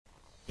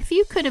If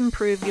you could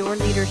improve your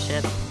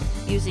leadership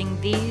using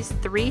these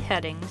three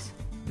headings,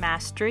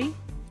 mastery,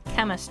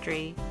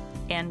 chemistry,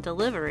 and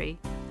delivery,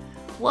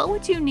 what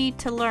would you need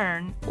to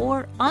learn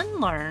or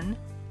unlearn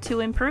to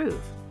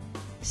improve?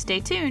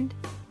 Stay tuned.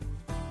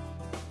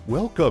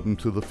 Welcome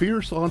to the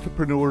Fierce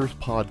Entrepreneurs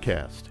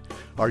Podcast.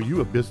 Are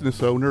you a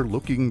business owner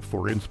looking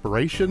for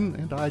inspiration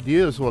and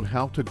ideas on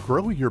how to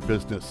grow your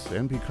business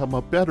and become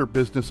a better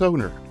business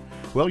owner?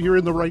 Well, you're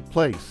in the right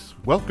place.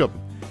 Welcome.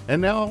 And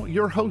now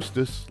your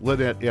hostess,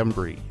 Lynette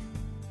Embry.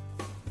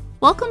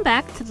 Welcome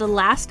back to the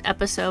last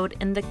episode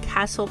in the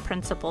Castle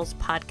Principles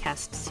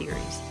podcast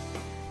series.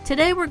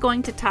 Today we're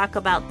going to talk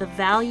about the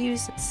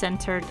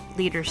values-centered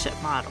leadership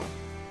model.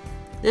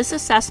 This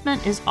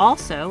assessment is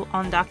also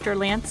on Dr.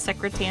 Lance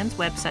Secretan's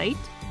website,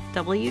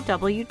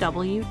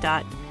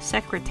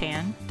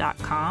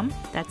 www.secretan.com.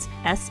 That's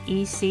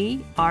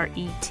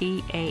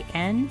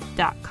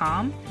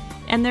secretan.com.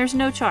 And there's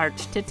no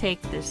charge to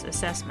take this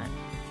assessment.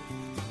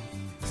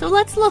 So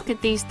let's look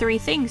at these three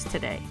things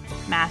today: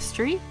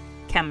 mastery,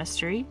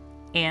 chemistry,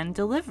 and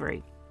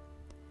delivery.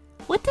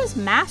 What does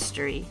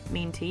mastery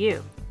mean to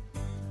you?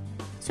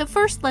 So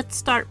first, let's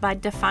start by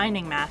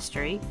defining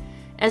mastery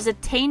as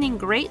attaining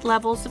great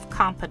levels of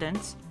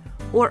competence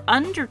or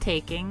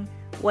undertaking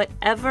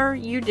whatever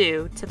you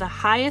do to the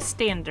highest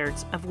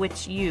standards of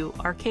which you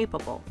are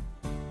capable.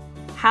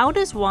 How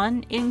does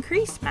one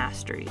increase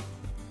mastery?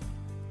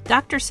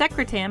 Dr.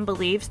 Secretan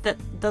believes that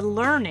the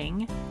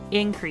learning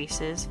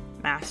increases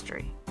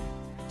mastery.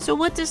 So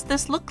what does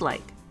this look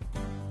like?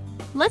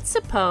 Let's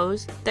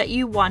suppose that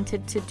you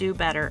wanted to do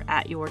better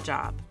at your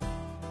job.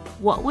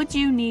 What would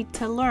you need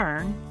to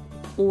learn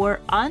or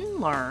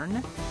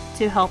unlearn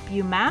to help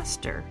you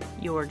master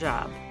your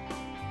job?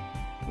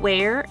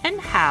 Where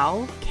and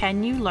how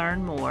can you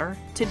learn more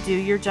to do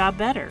your job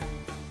better?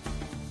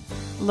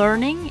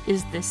 Learning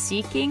is the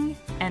seeking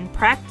and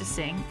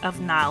practicing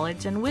of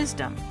knowledge and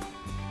wisdom.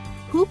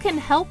 Who can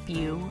help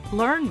you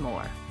learn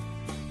more?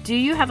 Do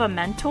you have a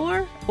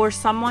mentor or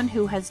someone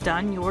who has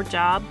done your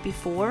job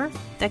before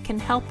that can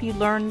help you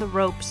learn the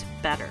ropes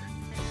better?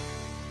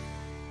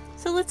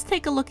 So let's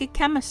take a look at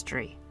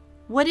chemistry.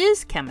 What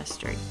is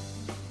chemistry?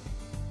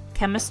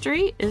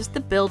 Chemistry is the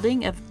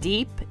building of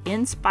deep,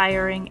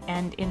 inspiring,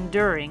 and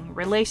enduring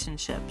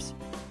relationships.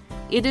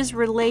 It is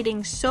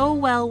relating so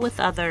well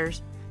with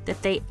others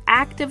that they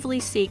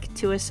actively seek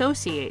to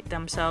associate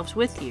themselves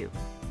with you.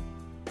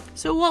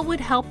 So what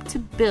would help to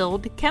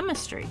build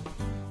chemistry?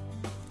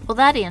 Well,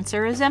 that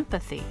answer is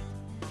empathy.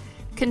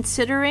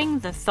 Considering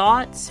the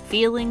thoughts,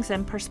 feelings,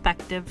 and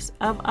perspectives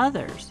of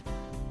others.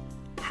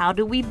 How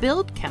do we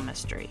build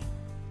chemistry?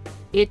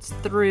 It's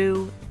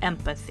through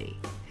empathy.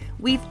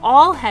 We've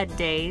all had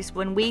days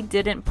when we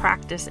didn't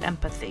practice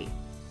empathy.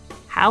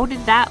 How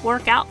did that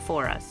work out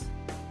for us?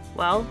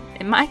 Well,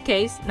 in my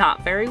case,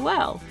 not very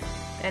well.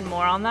 And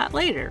more on that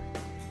later.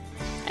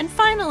 And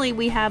finally,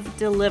 we have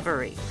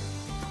delivery.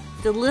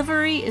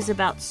 Delivery is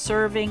about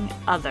serving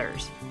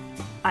others,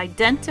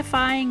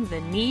 identifying the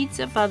needs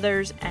of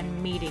others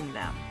and meeting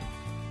them.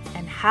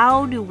 And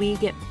how do we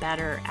get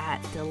better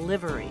at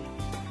delivery?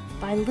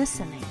 By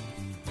listening,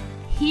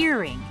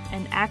 hearing,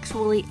 and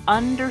actually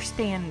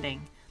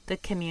understanding the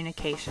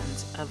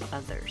communications of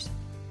others.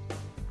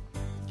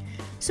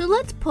 So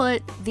let's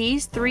put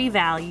these three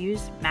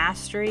values,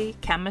 mastery,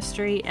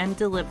 chemistry, and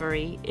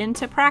delivery,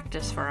 into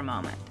practice for a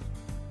moment.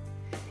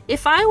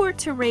 If I were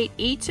to rate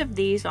each of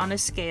these on a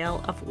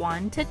scale of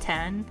 1 to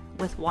 10,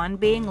 with 1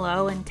 being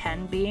low and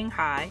 10 being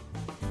high,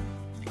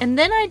 and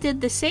then I did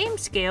the same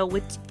scale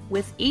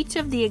with each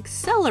of the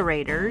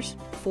accelerators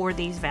for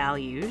these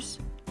values,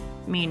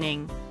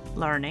 meaning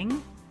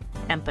learning,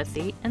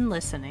 empathy, and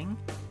listening,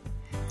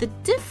 the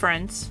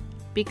difference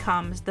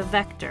becomes the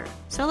vector.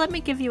 So let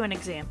me give you an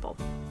example.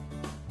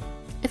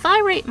 If I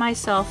rate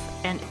myself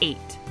an 8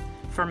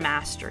 for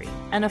mastery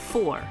and a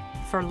 4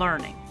 for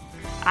learning,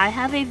 I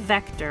have a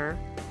vector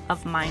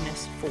of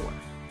 -4.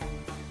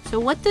 So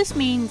what this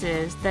means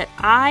is that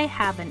I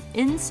have an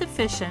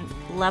insufficient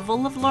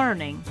level of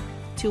learning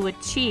to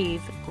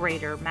achieve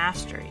greater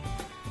mastery.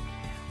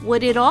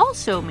 What it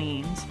also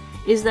means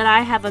is that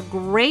I have a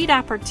great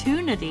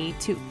opportunity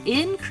to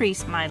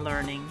increase my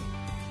learning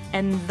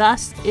and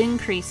thus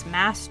increase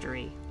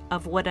mastery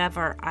of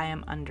whatever I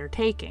am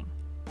undertaking.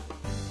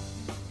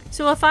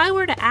 So if I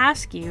were to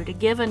ask you to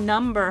give a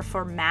number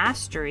for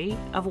mastery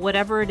of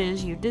whatever it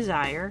is you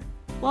desire,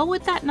 what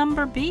would that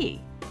number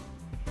be?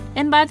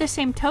 And by the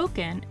same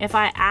token, if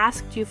I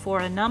asked you for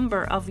a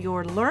number of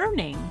your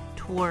learning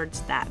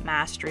towards that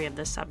mastery of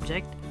the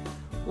subject,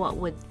 what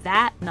would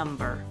that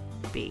number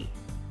be?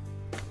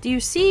 Do you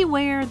see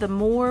where the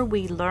more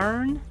we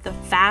learn, the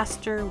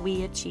faster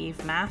we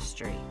achieve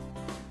mastery?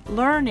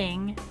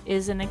 Learning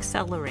is an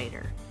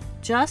accelerator,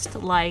 just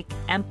like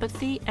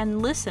empathy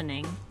and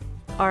listening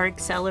are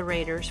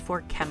accelerators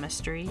for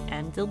chemistry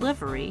and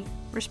delivery,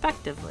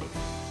 respectively.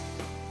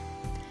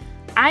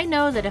 I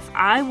know that if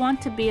I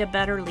want to be a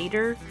better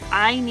leader,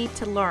 I need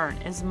to learn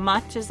as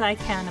much as I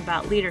can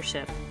about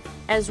leadership,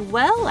 as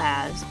well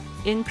as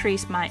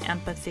increase my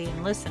empathy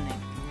and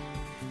listening.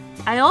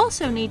 I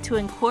also need to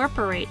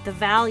incorporate the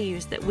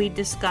values that we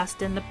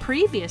discussed in the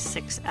previous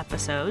 6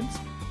 episodes: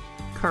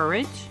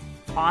 courage,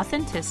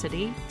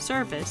 authenticity,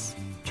 service,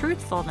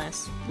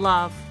 truthfulness,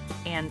 love,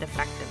 and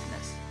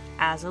effectiveness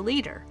as a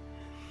leader.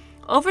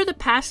 Over the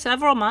past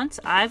several months,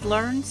 I've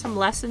learned some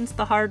lessons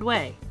the hard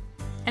way,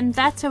 and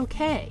that's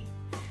okay,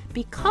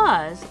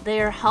 because they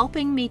are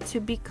helping me to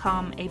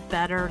become a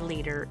better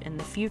leader in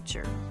the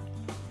future.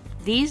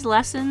 These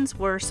lessons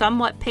were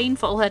somewhat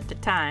painful at the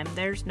time,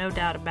 there's no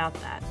doubt about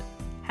that.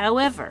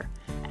 However,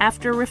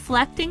 after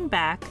reflecting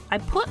back, I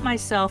put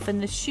myself in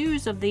the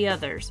shoes of the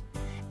others,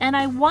 and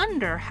I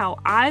wonder how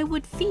I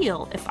would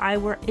feel if I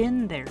were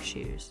in their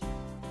shoes.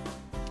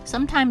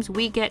 Sometimes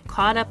we get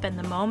caught up in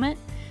the moment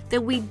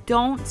that we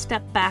don't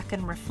step back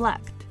and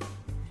reflect.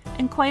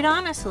 And quite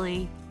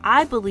honestly,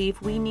 I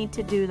believe we need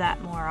to do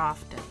that more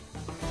often.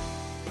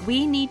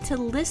 We need to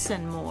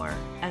listen more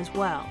as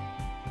well.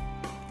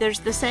 There's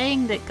the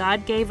saying that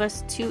God gave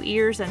us 2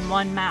 ears and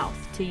 1 mouth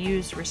to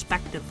use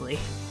respectively,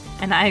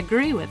 and I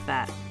agree with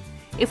that.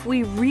 If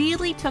we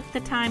really took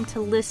the time to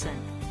listen,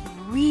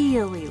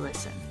 really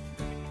listen,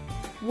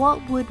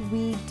 what would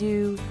we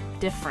do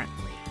differently?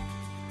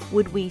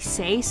 Would we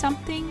say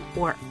something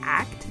or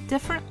act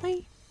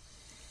differently?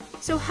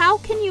 So how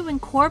can you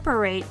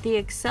incorporate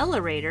the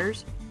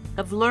accelerators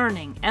of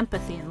learning,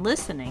 empathy, and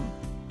listening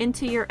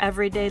into your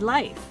everyday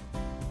life?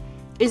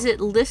 Is it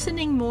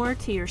listening more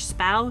to your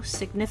spouse,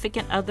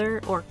 significant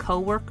other, or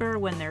coworker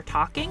when they're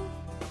talking?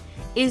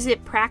 Is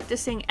it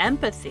practicing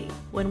empathy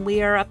when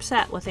we are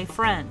upset with a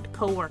friend,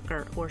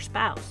 coworker, or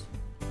spouse?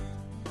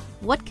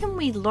 What can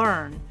we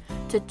learn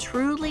to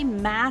truly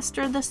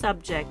master the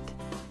subject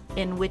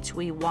in which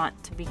we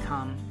want to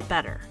become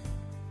better?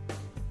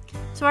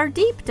 So our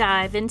deep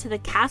dive into the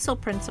CASTLE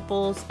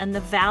principles and the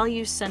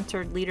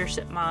values-centered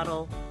leadership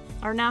model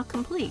are now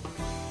complete.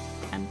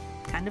 I'm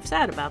kind of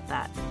sad about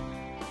that.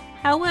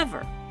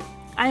 However,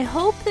 I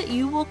hope that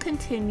you will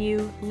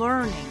continue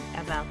learning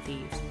about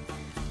these.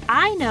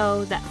 I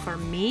know that for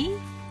me,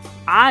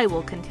 I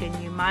will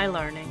continue my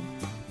learning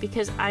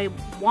because I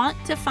want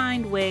to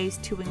find ways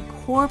to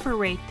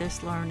incorporate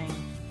this learning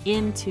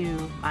into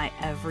my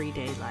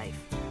everyday life.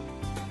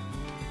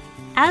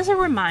 As a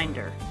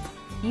reminder,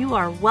 you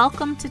are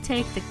welcome to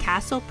take the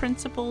CASTLE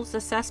Principles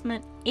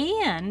Assessment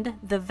and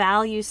the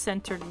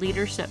Values-Centered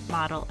Leadership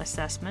Model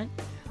Assessment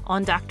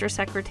on Dr.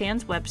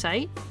 Secretan's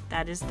website.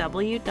 That is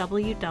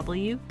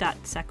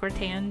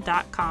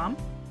www.secretan.com.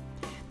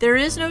 There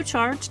is no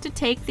charge to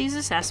take these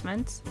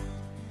assessments.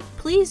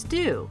 Please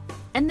do,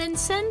 and then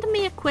send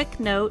me a quick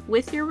note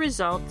with your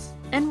results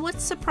and what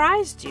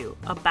surprised you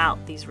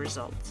about these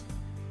results.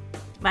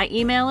 My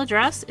email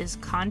address is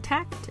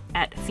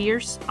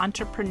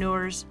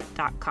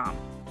contact@fierceentrepreneurs.com,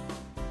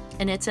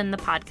 and it's in the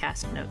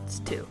podcast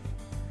notes too.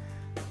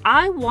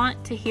 I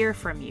want to hear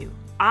from you.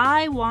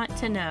 I want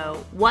to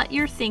know what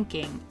you're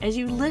thinking as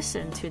you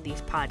listen to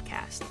these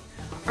podcasts.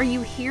 Are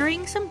you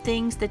hearing some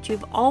things that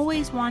you've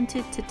always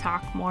wanted to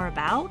talk more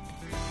about?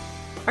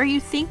 Are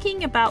you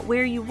thinking about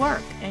where you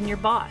work and your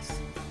boss?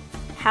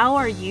 How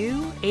are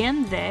you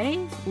and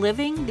they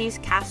living these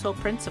CASTLE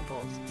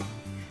principles?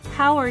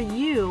 How are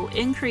you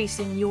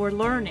increasing your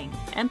learning,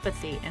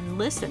 empathy, and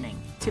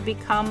listening to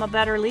become a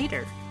better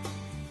leader?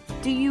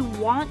 Do you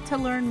want to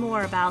learn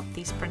more about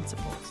these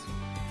principles?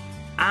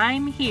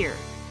 I'm here,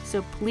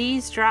 so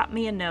please drop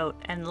me a note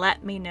and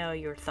let me know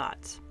your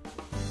thoughts.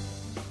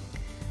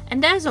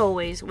 And as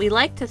always, we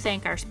like to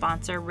thank our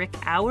sponsor, Rick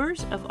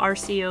Hours of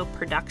RCO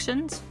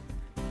Productions.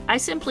 I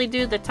simply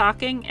do the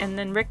talking and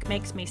then Rick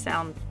makes me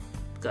sound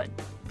good.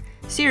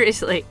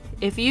 Seriously,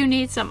 if you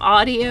need some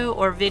audio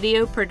or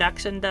video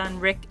production done,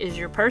 Rick is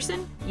your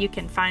person. You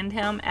can find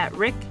him at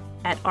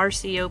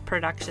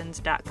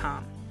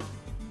rick@rcoproductions.com.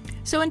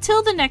 So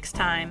until the next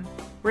time,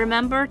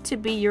 remember to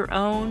be your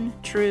own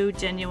true,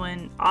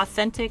 genuine,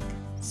 authentic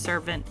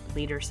servant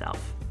leader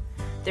self.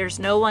 There's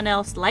no one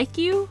else like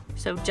you,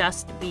 so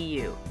just be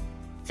you.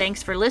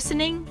 Thanks for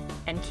listening,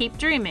 and keep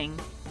dreaming,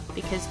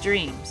 because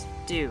dreams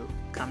do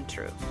come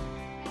true.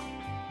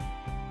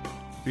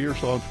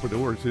 Fierce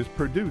Entrepreneurs is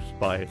produced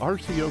by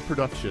RCO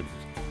Productions.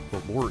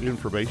 For more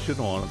information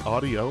on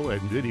audio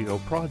and video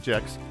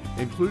projects,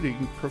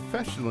 including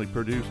professionally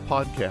produced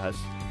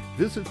podcasts,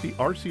 visit the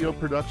RCO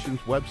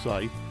Productions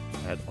website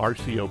at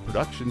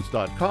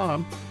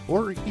rcoproductions.com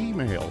or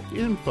email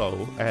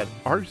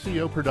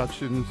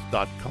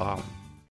info@rcoproductions.com.